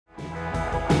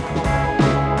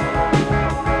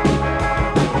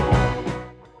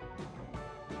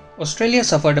Australia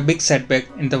suffered a big setback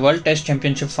in the World Test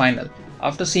Championship final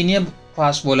after senior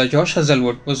fast bowler Josh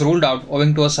Hazlewood was ruled out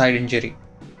owing to a side injury.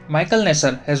 Michael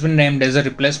Neser has been named as a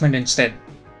replacement instead.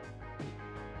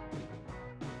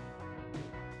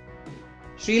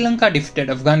 Sri Lanka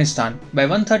defeated Afghanistan by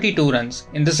 132 runs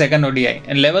in the second ODI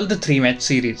and levelled the three-match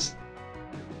series.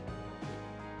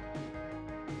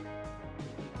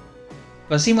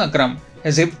 Wasim Akram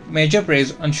has heaped major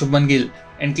praise on Shubman Gill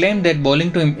and claimed that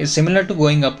bowling to him is similar to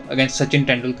going up against Sachin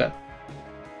Tendulkar.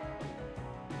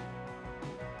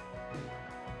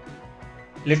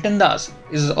 Litton Das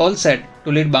is all set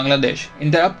to lead Bangladesh in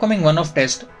their upcoming one-off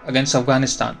test against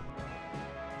Afghanistan.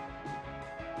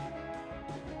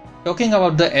 Talking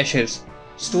about the Ashes,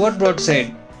 Stuart Broad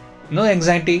said, "No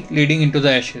anxiety leading into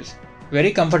the Ashes.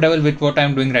 Very comfortable with what I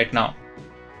am doing right now."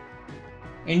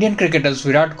 Indian cricketers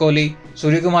Virat Kohli,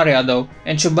 Suryakumar Yadav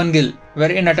and Shubman Gill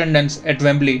were in attendance at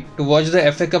Wembley to watch the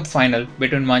FA Cup final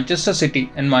between Manchester City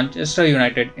and Manchester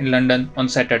United in London on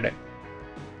Saturday.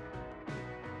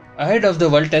 Ahead of the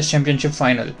World Test Championship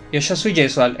final, Yashasvi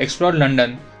Jasiwal explored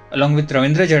London along with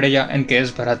Ravindra, Jadeja and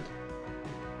Bharat.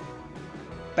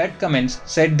 Pat Cummins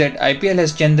said that IPL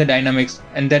has changed the dynamics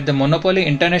and that the monopoly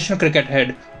international cricket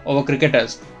had over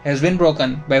cricketers has been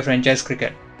broken by franchise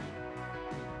cricket.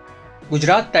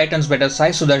 Gujarat Titans batter Sai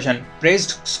Sudarshan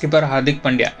praised skipper Hardik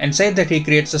Pandya and said that he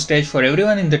creates a stage for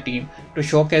everyone in the team to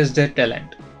showcase their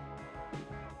talent.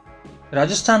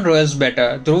 Rajasthan Royals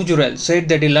batter Dhruv Jurel said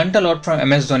that he learnt a lot from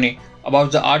MS Dhoni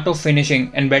about the art of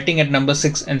finishing and batting at number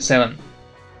 6 and 7.